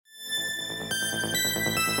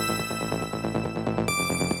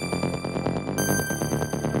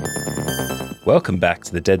Welcome back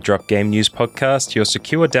to the Dead Drop Game News Podcast, your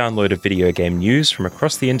secure download of video game news from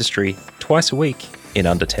across the industry twice a week in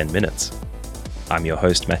under 10 minutes. I'm your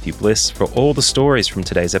host, Matthew Bliss. For all the stories from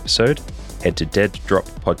today's episode, head to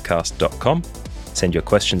deaddroppodcast.com, send your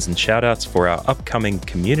questions and shoutouts for our upcoming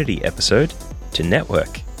community episode to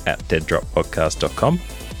network@deaddroppodcast.com,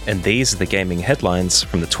 and these are the gaming headlines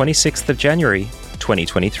from the 26th of January,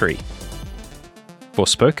 2023.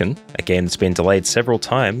 Forspoken, a game that's been delayed several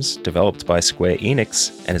times, developed by Square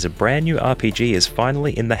Enix, and is a brand new RPG, is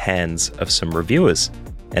finally in the hands of some reviewers,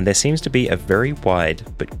 and there seems to be a very wide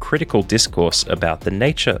but critical discourse about the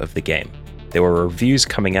nature of the game. There were reviews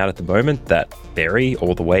coming out at the moment that vary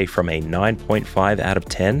all the way from a 9.5 out of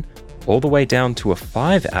 10, all the way down to a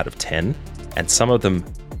 5 out of 10, and some of them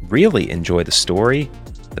really enjoy the story,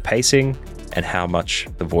 the pacing, and how much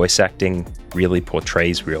the voice acting really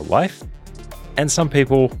portrays real life. And some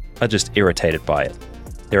people are just irritated by it.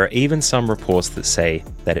 There are even some reports that say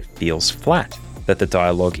that it feels flat, that the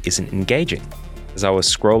dialogue isn't engaging. As I was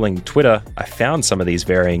scrolling Twitter, I found some of these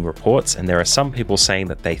varying reports, and there are some people saying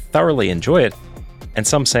that they thoroughly enjoy it, and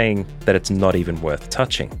some saying that it's not even worth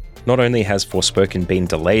touching. Not only has Forspoken been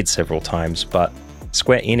delayed several times, but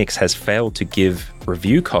Square Enix has failed to give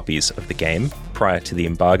review copies of the game prior to the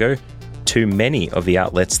embargo to many of the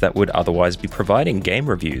outlets that would otherwise be providing game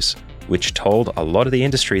reviews, which told a lot of the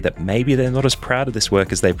industry that maybe they're not as proud of this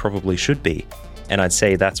work as they probably should be. And I'd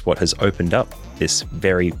say that's what has opened up this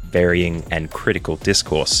very varying and critical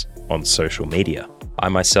discourse on social media. I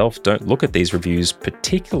myself don't look at these reviews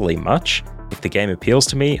particularly much. If the game appeals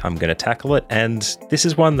to me, I'm going to tackle it, and this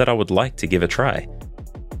is one that I would like to give a try.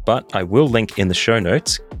 But I will link in the show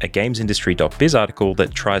notes a gamesindustry.biz article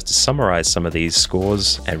that tries to summarize some of these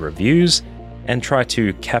scores and reviews and try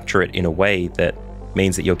to capture it in a way that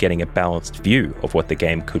means that you're getting a balanced view of what the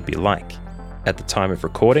game could be like. At the time of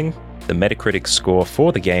recording, the Metacritic score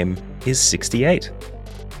for the game is 68.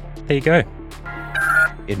 There you go.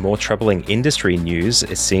 In more troubling industry news,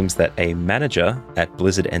 it seems that a manager at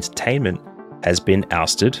Blizzard Entertainment has been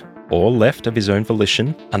ousted or left of his own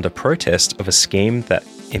volition under protest of a scheme that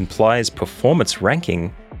implies performance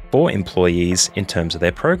ranking for employees in terms of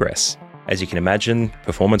their progress. As you can imagine,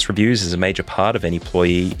 performance reviews is a major part of any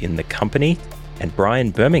employee in the company, and Brian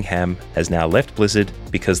Birmingham has now left Blizzard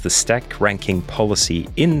because the stack ranking policy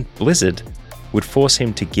in Blizzard would force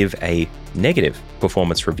him to give a negative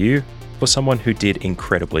performance review for someone who did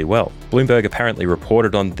incredibly well. Bloomberg apparently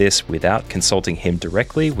reported on this without consulting him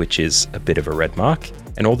directly, which is a bit of a red mark,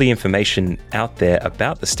 and all the information out there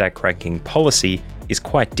about the stack ranking policy is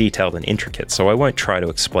quite detailed and intricate, so I won't try to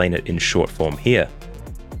explain it in short form here.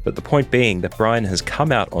 But the point being that Brian has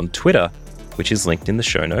come out on Twitter, which is linked in the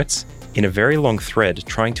show notes, in a very long thread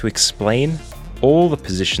trying to explain all the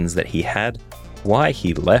positions that he had, why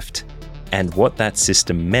he left, and what that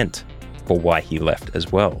system meant for why he left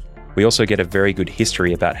as well. We also get a very good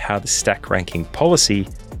history about how the stack ranking policy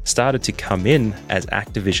started to come in as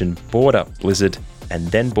Activision bought up Blizzard and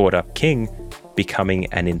then bought up King,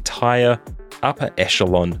 becoming an entire upper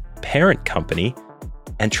echelon parent company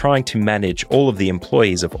and trying to manage all of the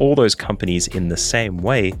employees of all those companies in the same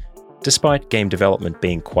way, despite game development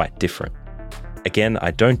being quite different. Again, I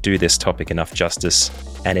don't do this topic enough justice,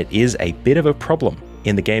 and it is a bit of a problem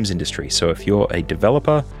in the games industry. So if you're a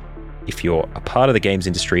developer, if you're a part of the games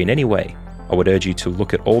industry in any way, I would urge you to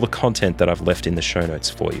look at all the content that I've left in the show notes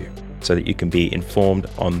for you, so that you can be informed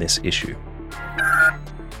on this issue.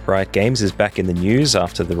 Riot Games is back in the news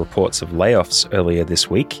after the reports of layoffs earlier this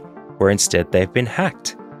week, where instead they've been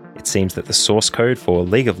hacked. It seems that the source code for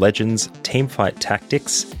League of Legends, Teamfight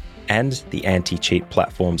Tactics, and the anti-cheat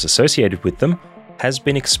platforms associated with them has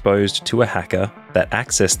been exposed to a hacker that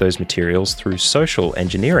accessed those materials through social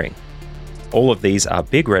engineering. All of these are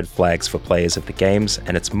big red flags for players of the games,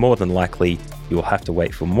 and it's more than likely you will have to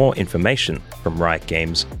wait for more information from Riot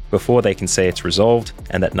Games before they can say it's resolved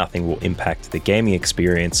and that nothing will impact the gaming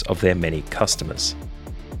experience of their many customers.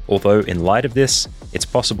 Although in light of this, it's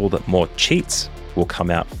possible that more cheats will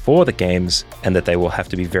come out for the games and that they will have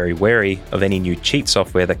to be very wary of any new cheat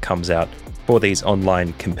software that comes out for these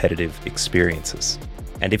online competitive experiences.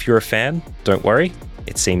 And if you're a fan, don't worry,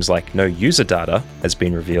 it seems like no user data has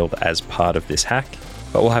been revealed as part of this hack,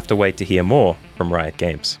 but we'll have to wait to hear more from Riot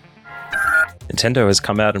Games. Nintendo has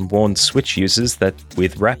come out and warned Switch users that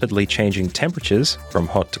with rapidly changing temperatures from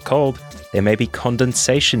hot to cold, there may be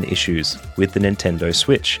condensation issues with the Nintendo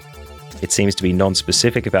Switch. It seems to be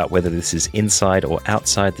non-specific about whether this is inside or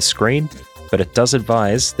outside the screen, but it does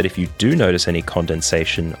advise that if you do notice any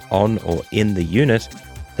condensation on or in the unit,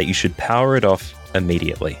 that you should power it off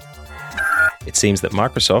immediately. It seems that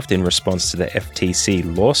Microsoft, in response to the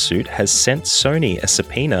FTC lawsuit, has sent Sony a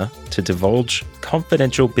subpoena to divulge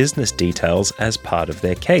confidential business details as part of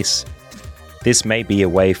their case. This may be a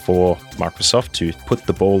way for Microsoft to put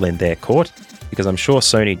the ball in their court, because I'm sure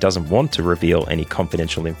Sony doesn't want to reveal any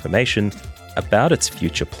confidential information about its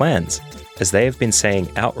future plans, as they have been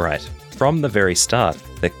saying outright from the very start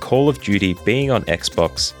that Call of Duty being on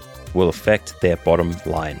Xbox will affect their bottom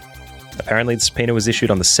line. Apparently, the subpoena was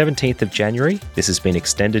issued on the 17th of January. This has been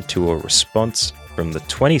extended to a response from the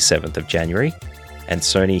 27th of January, and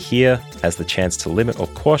Sony here has the chance to limit or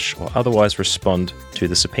quash or otherwise respond to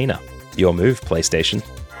the subpoena. Your move, PlayStation.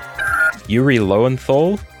 Yuri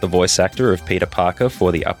Lowenthal, the voice actor of Peter Parker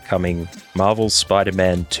for the upcoming Marvel's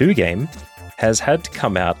Spider-Man 2 game, has had to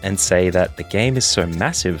come out and say that the game is so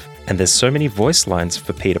massive and there's so many voice lines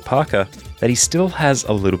for Peter Parker that he still has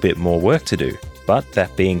a little bit more work to do. But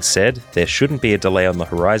that being said, there shouldn't be a delay on the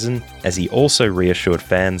horizon, as he also reassured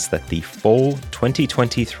fans that the fall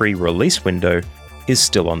 2023 release window is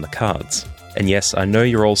still on the cards. And yes, I know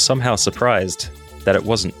you're all somehow surprised that it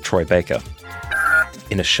wasn't Troy Baker.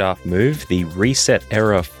 In a sharp move, the Reset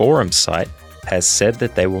Era forum site has said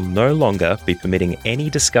that they will no longer be permitting any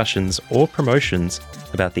discussions or promotions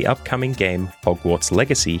about the upcoming game Hogwarts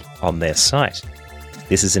Legacy on their site.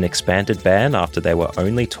 This is an expanded ban after they were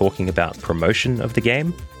only talking about promotion of the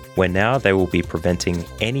game, where now they will be preventing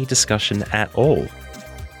any discussion at all.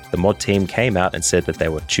 The mod team came out and said that they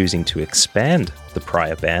were choosing to expand the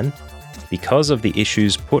prior ban because of the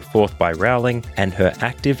issues put forth by Rowling and her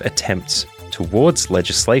active attempts towards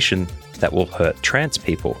legislation that will hurt trans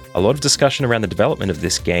people. A lot of discussion around the development of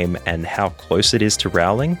this game and how close it is to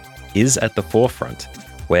Rowling is at the forefront,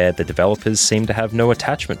 where the developers seem to have no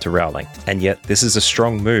attachment to Rowling. And yet this is a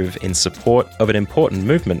strong move in support of an important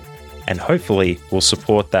movement, and hopefully will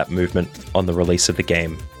support that movement on the release of the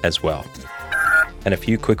game as well. And a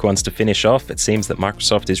few quick ones to finish off. It seems that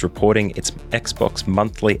Microsoft is reporting its Xbox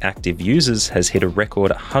monthly active users has hit a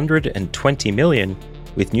record 120 million,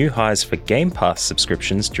 with new highs for Game Pass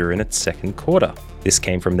subscriptions during its second quarter. This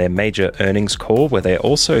came from their major earnings call, where they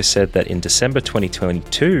also said that in December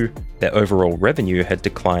 2022, their overall revenue had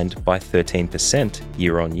declined by 13%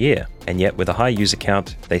 year on year. And yet with a high user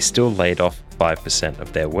count, they still laid off 5%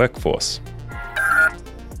 of their workforce.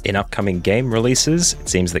 In upcoming game releases, it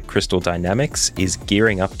seems that Crystal Dynamics is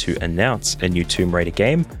gearing up to announce a new Tomb Raider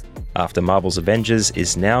game. After Marvel's Avengers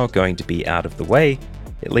is now going to be out of the way,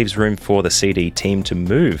 it leaves room for the CD team to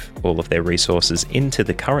move all of their resources into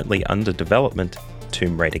the currently under development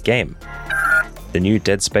Tomb Raider game. The new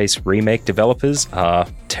Dead Space remake developers are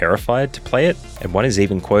terrified to play it, and one is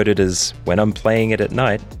even quoted as, "When I'm playing it at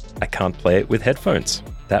night, I can't play it with headphones."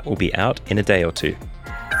 That will be out in a day or two.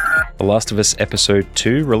 The Last of Us Episode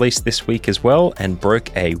 2 released this week as well and broke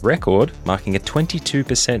a record, marking a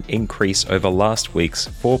 22% increase over last week's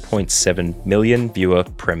 4.7 million viewer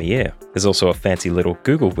premiere. There's also a fancy little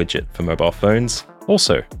Google widget for mobile phones,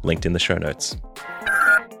 also linked in the show notes.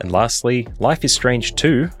 And lastly, Life is Strange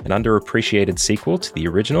 2, an underappreciated sequel to the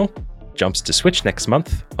original, jumps to Switch next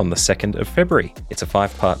month on the 2nd of February. It's a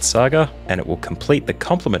 5-part saga, and it will complete the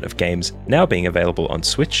complement of games now being available on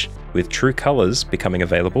Switch, with True Colors becoming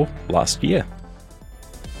available last year.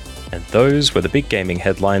 And those were the big gaming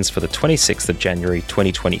headlines for the 26th of January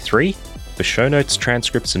 2023. For show notes,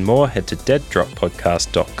 transcripts, and more, head to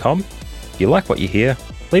deaddroppodcast.com. If you like what you hear,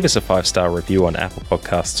 leave us a 5-star review on Apple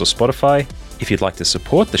Podcasts or Spotify. If you'd like to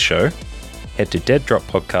support the show, head to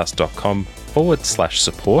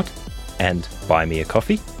deaddroppodcast.com/support and buy me a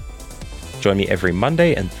coffee. Join me every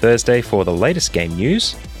Monday and Thursday for the latest game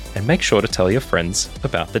news, and make sure to tell your friends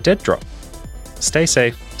about the Dead Drop. Stay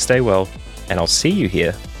safe, stay well, and I'll see you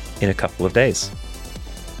here in a couple of days.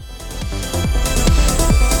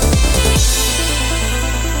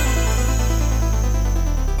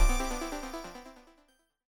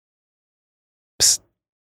 Psst.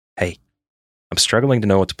 Hey, I'm struggling to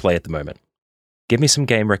know what to play at the moment. Give me some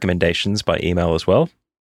game recommendations by email as well,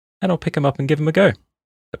 and I'll pick them up and give them a go.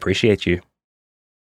 Appreciate you.